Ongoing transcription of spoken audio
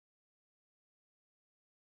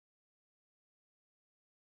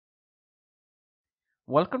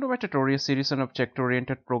Welcome to my tutorial series on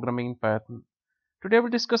object-oriented programming in Python. Today we'll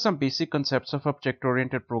discuss some basic concepts of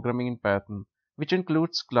object-oriented programming in Python, which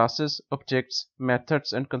includes classes, objects,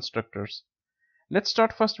 methods, and constructors. Let's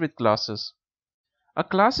start first with classes. A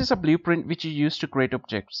class is a blueprint which is used to create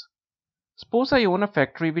objects. Suppose I own a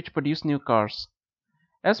factory which produces new cars.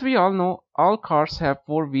 As we all know, all cars have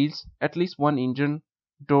 4 wheels, at least one engine,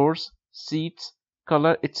 doors, seats,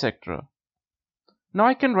 color, etc. Now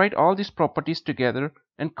I can write all these properties together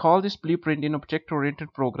and call this blueprint in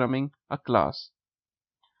object-oriented programming a class.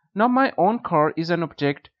 Now my own car is an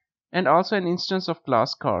object and also an instance of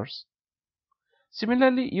class cars.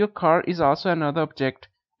 Similarly, your car is also another object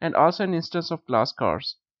and also an instance of class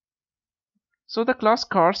cars. So the class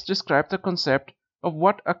cars describe the concept of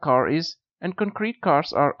what a car is, and concrete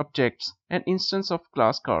cars are objects and instance of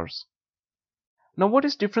class cars. Now what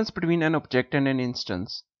is the difference between an object and an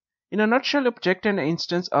instance? In a nutshell, object and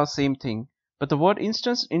instance are same thing, but the word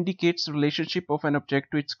instance indicates the relationship of an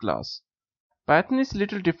object to its class. Python is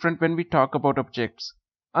little different when we talk about objects.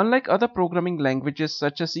 Unlike other programming languages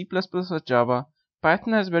such as C++ or Java,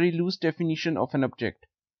 Python has very loose definition of an object.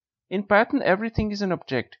 In Python, everything is an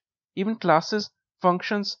object. Even classes,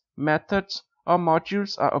 functions, methods, or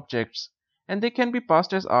modules are objects, and they can be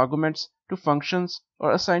passed as arguments to functions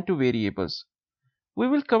or assigned to variables. We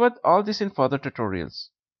will cover all this in further tutorials.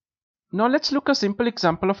 Now let's look at a simple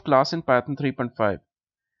example of class in Python 3.5.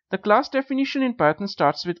 The class definition in Python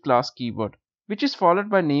starts with class keyword, which is followed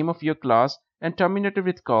by name of your class and terminated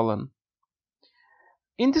with colon.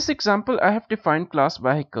 In this example, I have defined class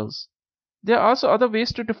vehicles. There are also other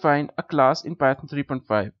ways to define a class in Python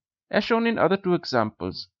 3.5, as shown in other two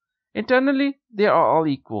examples. Internally, they are all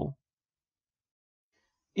equal.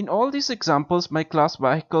 In all these examples, my class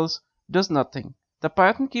vehicles does nothing. The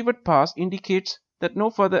Python keyword pass indicates that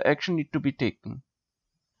no further action need to be taken.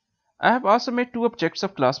 I have also made two objects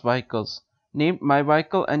of class vehicles, named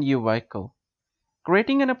myVehicle and yourVehicle.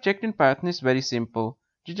 Creating an object in Python is very simple.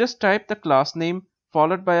 You just type the class name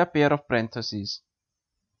followed by a pair of parentheses.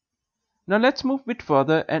 Now let's move a bit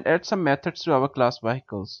further and add some methods to our class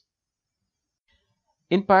vehicles.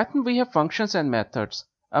 In Python we have functions and methods.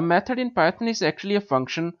 A method in Python is actually a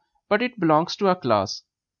function, but it belongs to a class.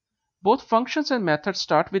 Both functions and methods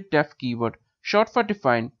start with def keyword, short for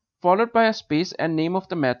define, followed by a space and name of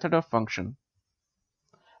the method or function.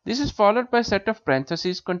 This is followed by a set of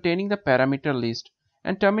parentheses containing the parameter list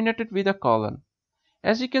and terminated with a colon.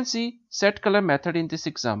 As you can see, setColor method in this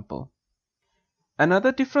example.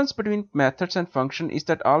 Another difference between methods and function is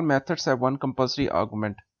that all methods have one compulsory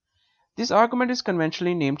argument. This argument is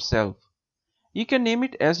conventionally named self. You can name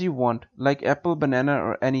it as you want, like apple, banana,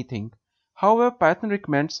 or anything. However, Python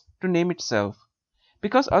recommends to name it self,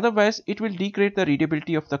 because otherwise it will degrade the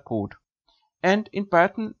readability of the code. And in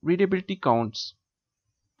Python, readability counts.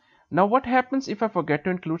 Now what happens if I forget to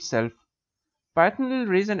include self? Python will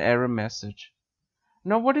raise an error message.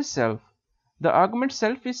 Now what is self? The argument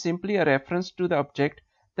self is simply a reference to the object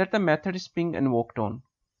that the method is being invoked on.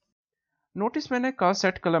 Notice when I call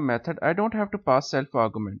setColor method, I don't have to pass self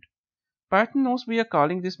argument. Python knows we are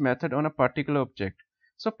calling this method on a particular object,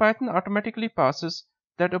 so Python automatically passes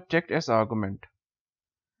that object as argument.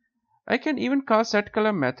 I can even call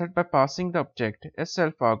setColor method by passing the object as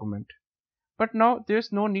self argument. But now there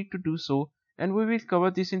is no need to do so, and we will cover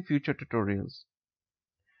this in future tutorials.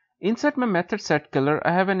 Inside my method setColor,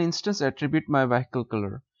 I have an instance attribute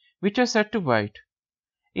myVehicleColor, which I set to white.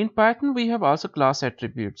 In Python we have also class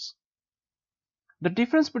attributes. The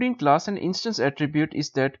difference between class and instance attribute is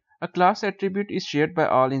that a class attribute is shared by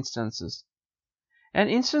all instances. An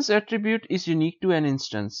instance attribute is unique to an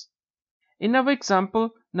instance. In our example,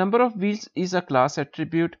 number of wheels is a class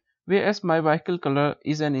attribute, whereas myVehicleColor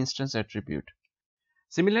is an instance attribute.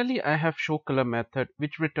 Similarly, I have showColor method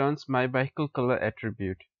which returns myVehicleColor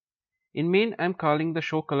attribute. In main, I am calling the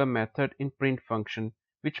showColor method in print function,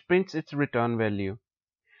 which prints its return value.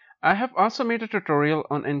 I have also made a tutorial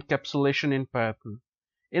on encapsulation in Python.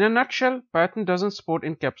 In a nutshell, Python doesn't support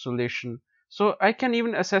encapsulation, so I can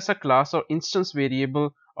even access a class or instance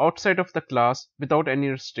variable outside of the class without any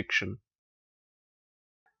restriction.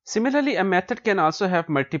 Similarly, a method can also have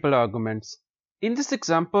multiple arguments. In this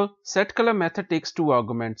example, setColor method takes two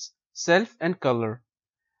arguments, self and color.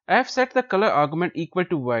 I have set the color argument equal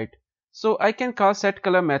to white, so I can call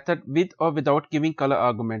setColor method with or without giving color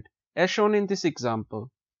argument, as shown in this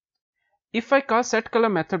example. If I call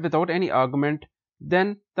setColor method without any argument,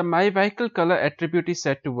 then the myVehicleColor attribute is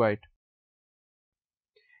set to white.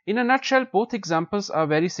 In a nutshell, both examples are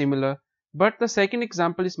very similar, but the second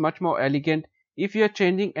example is much more elegant if you are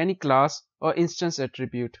changing any class or instance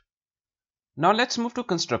attribute. Now let's move to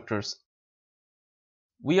constructors.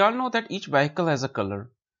 We all know that each vehicle has a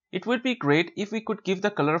color. It would be great if we could give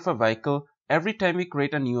the color of a vehicle every time we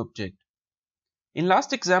create a new object. In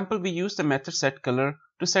last example, we used the method setColor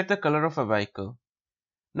to set the color of a vehicle.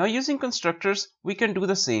 Now using constructors, we can do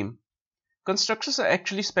the same. Constructors are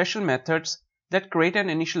actually special methods that create and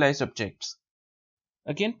initialize objects.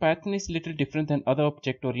 Again, Python is a little different than other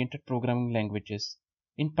object-oriented programming languages.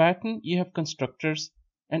 In Python, you have constructors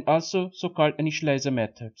and also so-called initializer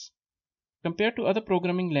methods. Compared to other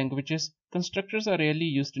programming languages, constructors are rarely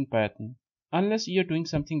used in Python, unless you are doing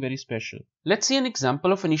something very special. Let's see an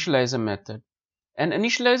example of initializer method. An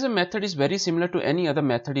initializer method is very similar to any other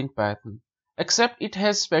method in Python, except it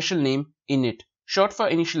has special name init, short for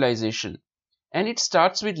initialization, and it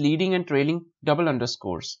starts with leading and trailing double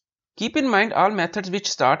underscores. Keep in mind all methods which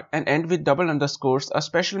start and end with double underscores are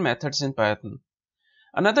special methods in Python.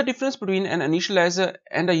 Another difference between an initializer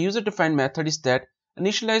and a user-defined method is that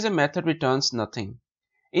initializer method returns nothing.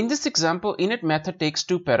 In this example, init method takes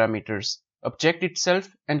two parameters, object itself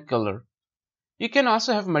and color. You can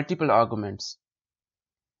also have multiple arguments.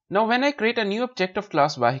 Now when I create a new object of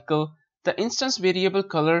class vehicle, the instance variable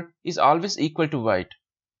color is always equal to white.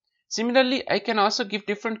 Similarly, I can also give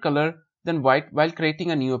different color than white while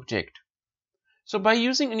creating a new object. So by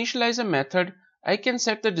using initializer method, I can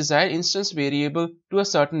set the desired instance variable to a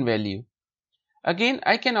certain value. Again,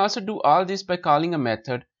 I can also do all this by calling a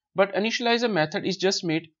method, but initializer method is just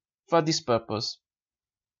made for this purpose.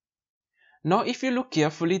 Now if you look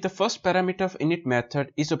carefully, the first parameter of init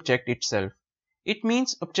method is object itself. It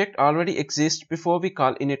means object already exists before we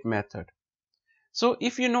call init method. So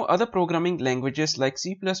if you know other programming languages like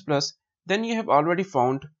C++, then you have already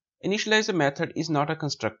found initializer method is not a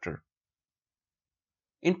constructor.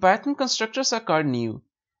 In Python, constructors are called new,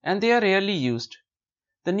 and they are rarely used.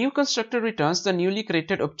 The new constructor returns the newly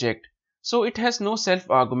created object, so it has no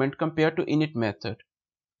self-argument compared to init method.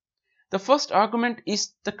 The first argument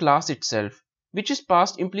is the class itself, which is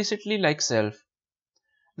passed implicitly like self.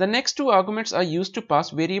 The next two arguments are used to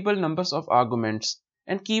pass variable numbers of arguments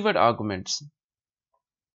and keyword arguments.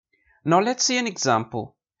 Now let's see an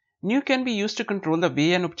example. New can be used to control the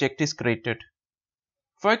way an object is created.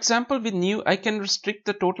 For example, with new, I can restrict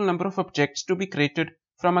the total number of objects to be created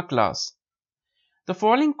from a class. The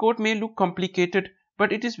following code may look complicated,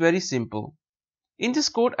 but it is very simple. In this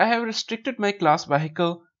code, I have restricted my class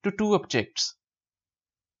vehicle to two objects.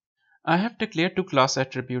 I have declared two class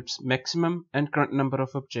attributes, maximum and current number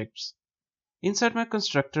of objects. Inside my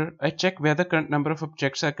constructor, I check whether current number of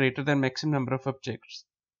objects are greater than maximum number of objects.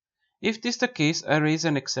 If this is the case, I raise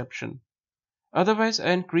an exception. Otherwise,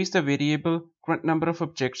 I increase the variable current number of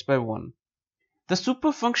objects by 1. The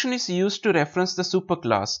super function is used to reference the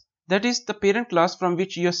superclass, that is, the parent class from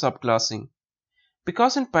which you are subclassing.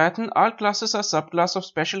 Because in Python, all classes are subclass of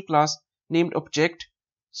special class named object,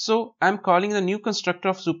 so I am calling the new constructor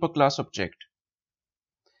of superclass object.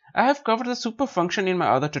 I have covered the super function in my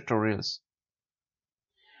other tutorials.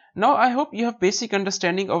 Now I hope you have basic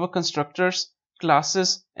understanding over constructors,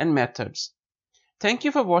 classes and methods. Thank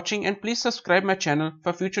you for watching and please subscribe my channel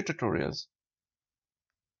for future tutorials.